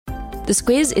The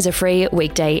Squiz is a free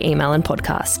weekday email and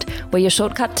podcast. We're your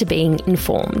shortcut to being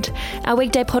informed. Our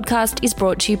weekday podcast is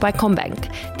brought to you by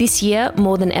CommBank. This year,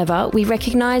 more than ever, we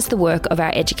recognise the work of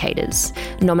our educators.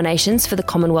 Nominations for the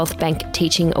Commonwealth Bank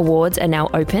Teaching Awards are now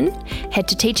open. Head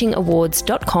to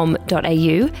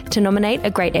teachingawards.com.au to nominate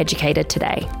a great educator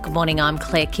today. Good morning, I'm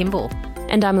Claire Kimball.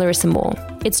 And I'm Larissa Moore.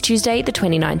 It's Tuesday, the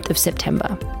 29th of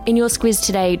September. In your Squiz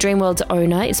today, Dreamworld's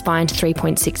owner is fined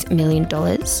 $3.6 million.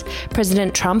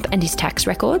 President Trump and his tax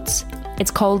records.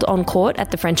 It's cold on court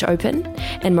at the French Open.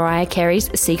 And Mariah Carey's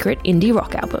secret indie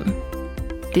rock album.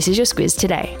 This is your Squiz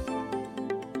today.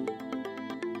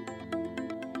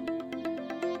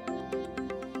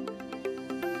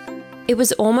 It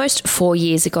was almost 4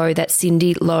 years ago that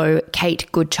Cindy Lowe,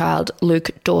 Kate Goodchild,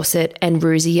 Luke Dorset and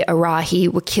Ruzi Arahi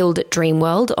were killed at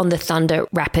Dreamworld on the Thunder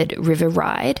Rapid River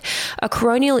ride. A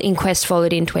coronial inquest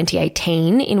followed in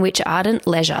 2018 in which Ardent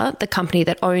Leisure, the company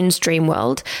that owns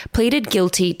Dreamworld, pleaded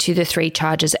guilty to the 3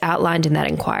 charges outlined in that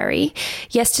inquiry.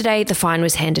 Yesterday, the fine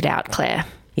was handed out, Claire.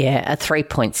 Yeah, a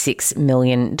 $3.6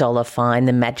 million fine.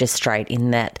 The magistrate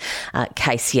in that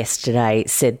case yesterday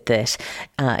said that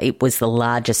it was the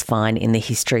largest fine in the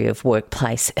history of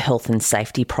workplace health and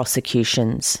safety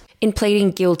prosecutions. In pleading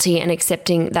guilty and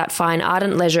accepting that fine,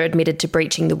 Ardent Leisure admitted to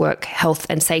breaching the Work Health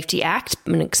and Safety Act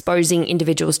and exposing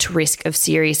individuals to risk of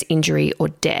serious injury or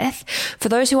death. For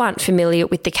those who aren't familiar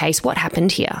with the case, what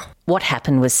happened here? What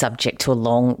happened was subject to a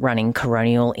long-running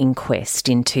coronial inquest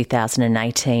in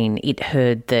 2018. It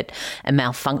heard that a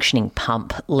malfunctioning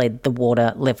pump led the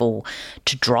water level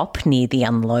to drop near the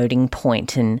unloading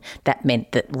point, and that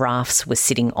meant that rafts were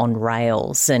sitting on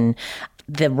rails, and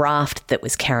the raft that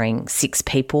was carrying 6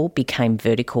 people became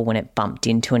vertical when it bumped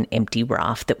into an empty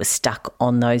raft that was stuck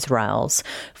on those rails.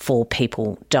 4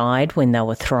 people died when they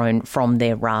were thrown from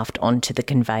their raft onto the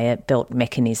conveyor belt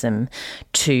mechanism.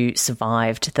 2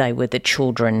 survived. They were the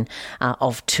children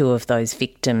of 2 of those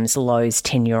victims, Lowe's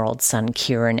 10-year-old son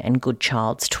Kieran and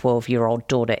Goodchild's 12-year-old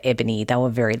daughter Ebony. They were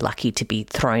very lucky to be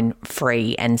thrown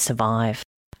free and survive.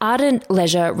 Ardent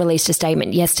Leisure released a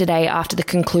statement yesterday after the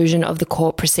conclusion of the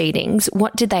court proceedings.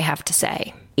 What did they have to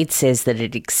say? It says that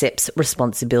it accepts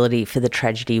responsibility for the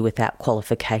tragedy without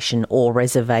qualification or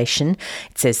reservation.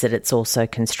 It says that it's also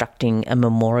constructing a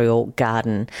memorial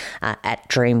garden at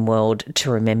Dreamworld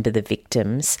to remember the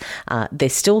victims.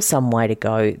 There's still some way to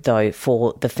go, though,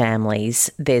 for the families.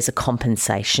 There's a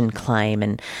compensation claim,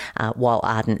 and while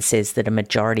Ardent says that a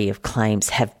majority of claims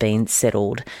have been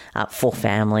settled for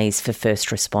families, for first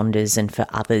responders and for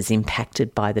others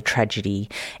impacted by the tragedy,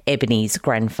 Ebony's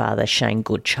grandfather, Shane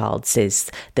Goodchild, says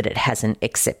that it hasn't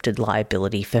accepted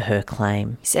liability for her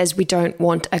claim. He says, "We don't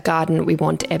want a garden, we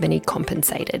want Ebony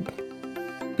compensated."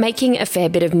 Making a fair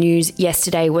bit of news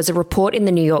yesterday was a report in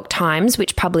the New York Times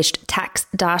which published tax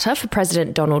data for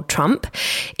President Donald Trump.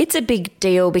 It's a big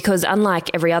deal because,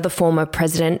 unlike every other former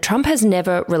president, Trump has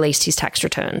never released his tax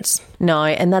returns. No,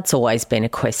 and that's always been a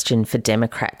question for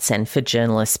Democrats and for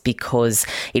journalists because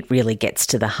it really gets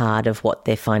to the heart of what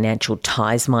their financial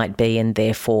ties might be and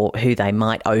therefore who they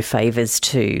might owe favours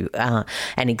to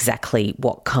and exactly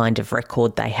what kind of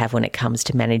record they have when it comes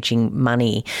to managing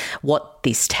money. What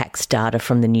this tax data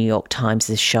from the New York Times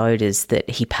has showed is that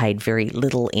he paid very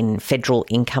little in federal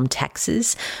income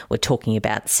taxes. We're talking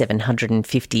about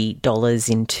 $750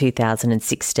 in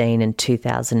 2016 and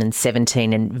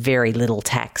 2017 and very little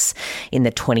tax in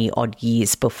the 20-odd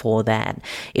years before that.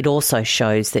 It also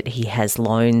shows that he has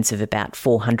loans of about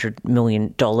 $400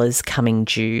 million coming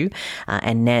due,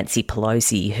 and Nancy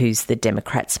Pelosi, who's the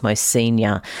Democrats' most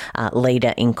senior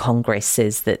leader in Congress,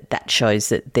 says that that shows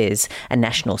that there's a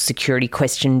national security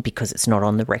question because it's not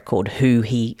on the record who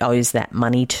he owes that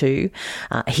money to.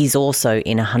 He's also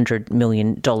in a $100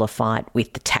 million fight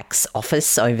with the tax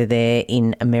office over there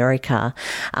in America.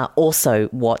 Also,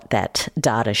 what that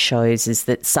data shows is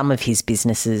that some of his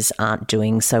businesses aren't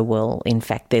doing so well. In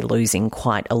fact, they're losing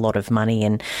quite a lot of money,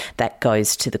 and that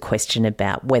goes to the question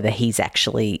about whether he's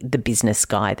actually the business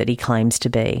guy that he claims to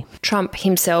be. Trump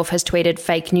himself has tweeted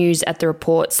fake news at the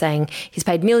report saying he's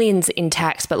paid millions in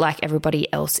tax, but like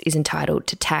everybody else is entitled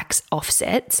to tax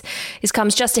offsets. This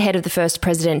comes just ahead of the first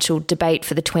presidential debate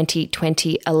for the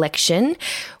 2020 election.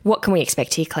 What can we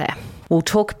expect here, Claire? We'll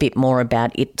talk a bit more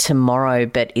about it tomorrow,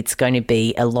 but it's going to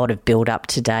be a lot of build-up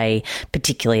today,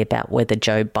 particularly about whether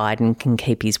Joe Biden can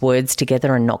keep his words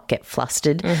together and not get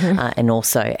flustered, and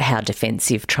also how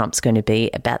defensive Trump's going to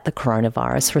be about the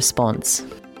coronavirus response.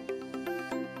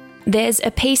 There's a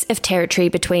piece of territory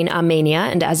between Armenia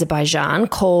and Azerbaijan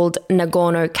called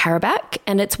Nagorno-Karabakh,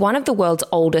 and it's one of the world's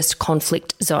oldest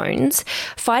conflict zones.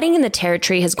 Fighting in the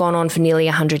territory has gone on for nearly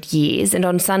 100 years, and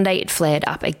on Sunday it flared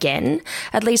up again.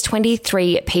 At least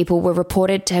 23 people were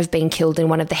reported to have been killed in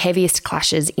one of the heaviest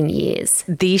clashes in years.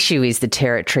 The issue is the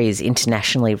territory is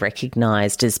internationally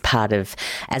recognised as part of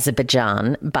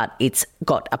Azerbaijan, but it's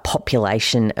got a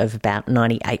population of about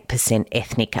 98%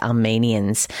 ethnic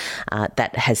Armenians.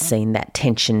 That has seen that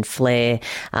tension flare.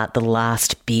 The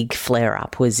last big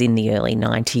flare-up was in the early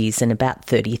 90s, and about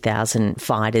 30,000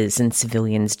 fighters and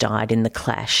civilians died in the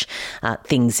clash.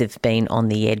 Things have been on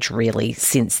the edge really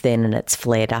since then, and it's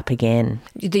flared up again.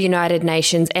 The United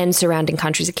Nations and surrounding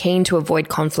countries are keen to avoid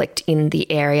conflict in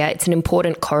the area. It's an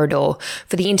important corridor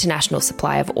for the international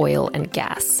supply of oil and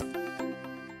gas.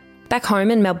 Back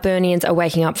home, and Melburnians are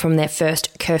waking up from their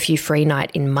first curfew-free night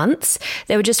in months.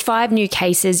 There were just 5 new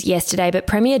cases yesterday, but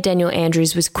Premier Daniel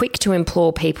Andrews was quick to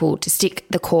implore people to stick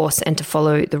the course and to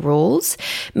follow the rules.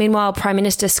 Meanwhile, Prime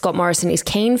Minister Scott Morrison is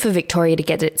keen for Victoria to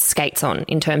get its skates on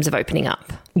in terms of opening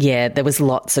up. Yeah, there was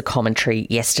lots of commentary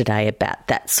yesterday about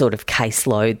that sort of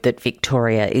caseload that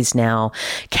Victoria is now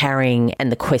carrying, and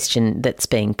the question that's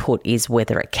being put is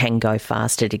whether it can go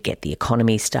faster to get the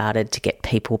economy started, to get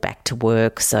people back to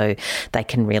work so they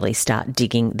can really start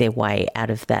digging their way out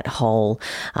of that hole.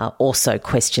 Also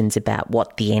questions about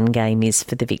what the end game is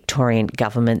for the Victorian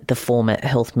government. The former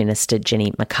Health Minister,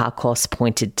 Jenny Mikakos,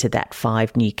 pointed to that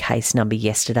 5 new case number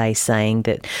yesterday, saying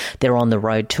that they're on the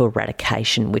road to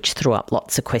eradication, which threw up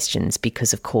lots of questions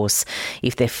because, of course,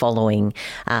 if they're following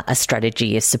a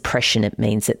strategy of suppression, it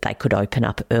means that they could open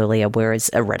up earlier, whereas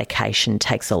eradication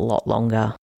takes a lot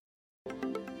longer.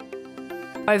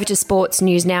 Over to sports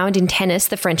news now, and in tennis,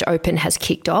 the French Open has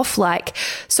kicked off. Like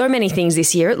so many things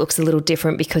this year, it looks a little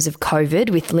different because of COVID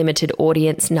with limited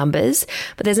audience numbers.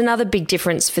 But there's another big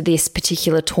difference for this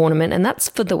particular tournament, and that's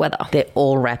for the weather. They're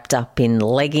all wrapped up in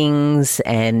leggings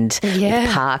and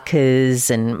parkas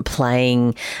and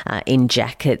playing in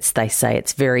jackets. They say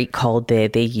it's very cold there.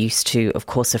 They're used to, of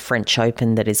course, a French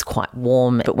Open that is quite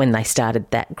warm. But when they started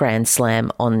that Grand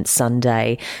Slam on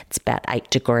Sunday, it's about 8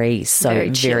 degrees. So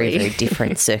very, very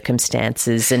different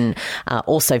circumstances, and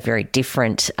also very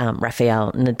different.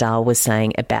 Rafael Nadal was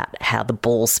saying about how the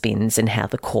ball spins and how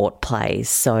the court plays.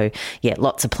 So, yeah,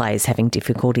 lots of players having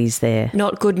difficulties there.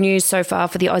 Not good news so far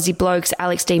for the Aussie blokes.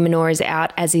 Alex de Minaur is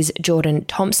out, as is Jordan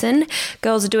Thompson.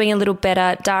 Girls are doing a little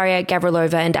better. Daria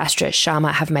Gavrilova and Astra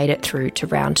Sharma have made it through to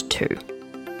round 2.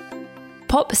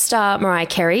 Pop star Mariah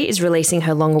Carey is releasing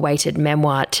her long-awaited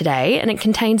memoir today, and it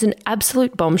contains an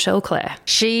absolute bombshell, Claire.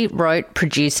 She wrote,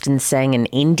 produced and sang an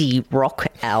indie rock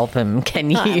album.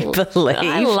 Can you believe?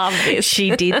 I love this.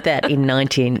 She did that in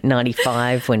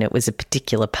 1995 when it was a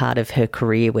particular part of her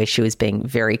career where she was being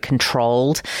very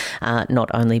controlled, not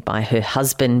only by her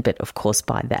husband, but of course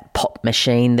by that pop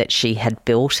machine that she had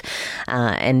built.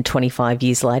 And 25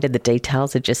 years later, the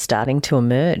details are just starting to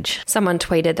emerge. Someone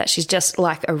tweeted that she's just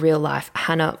like a real-life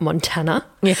Hannah Montana.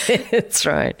 Yeah, that's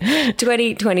right.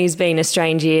 2020 has been a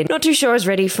strange year. Not too sure I was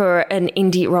ready for an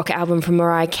indie rock album from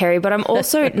Mariah Carey, but I'm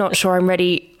also not sure I'm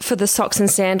ready for the socks and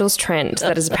sandals trend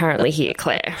that is apparently here,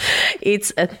 Claire.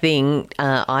 It's a thing.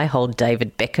 I hold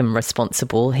David Beckham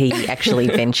responsible. He actually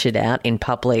ventured out in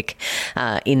public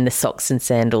in the socks and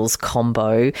sandals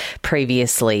combo.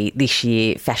 Previously this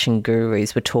year, fashion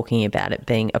gurus were talking about it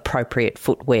being appropriate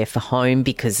footwear for home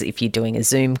because if you're doing a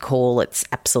Zoom call, it's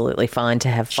absolutely fine to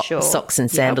have socks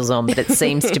and sandals on, but it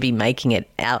seems to be making it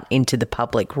out into the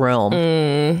public realm.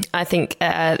 I think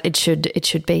it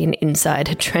should be an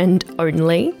insider trend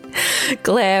only.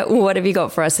 Claire, what have you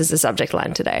got for us as a subject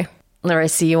line today?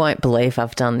 Larissa, you won't believe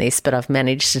I've done this, but I've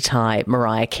managed to tie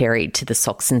Mariah Carey to the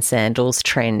socks and sandals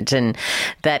trend, and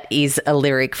that is a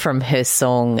lyric from her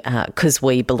song, 'Cause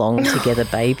We Belong Together,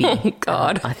 Baby. Oh,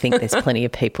 God. I think there's plenty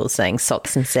of people saying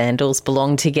socks and sandals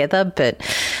belong together, but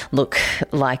look,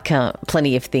 like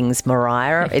plenty of things,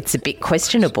 Mariah, it's a bit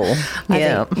questionable.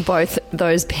 I think both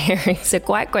those pairings are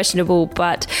quite questionable,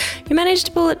 but you managed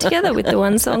to pull it together with the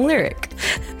one song lyric.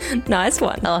 Nice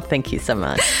one. Oh, thank you so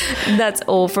much. That's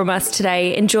all from us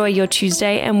today. Enjoy your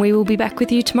Tuesday, and we will be back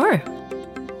with you tomorrow.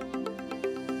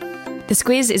 The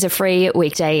Squiz is a free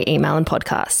weekday email and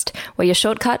podcast. We're your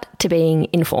shortcut to being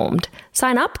informed.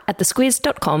 Sign up at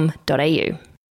thesquiz.com.au.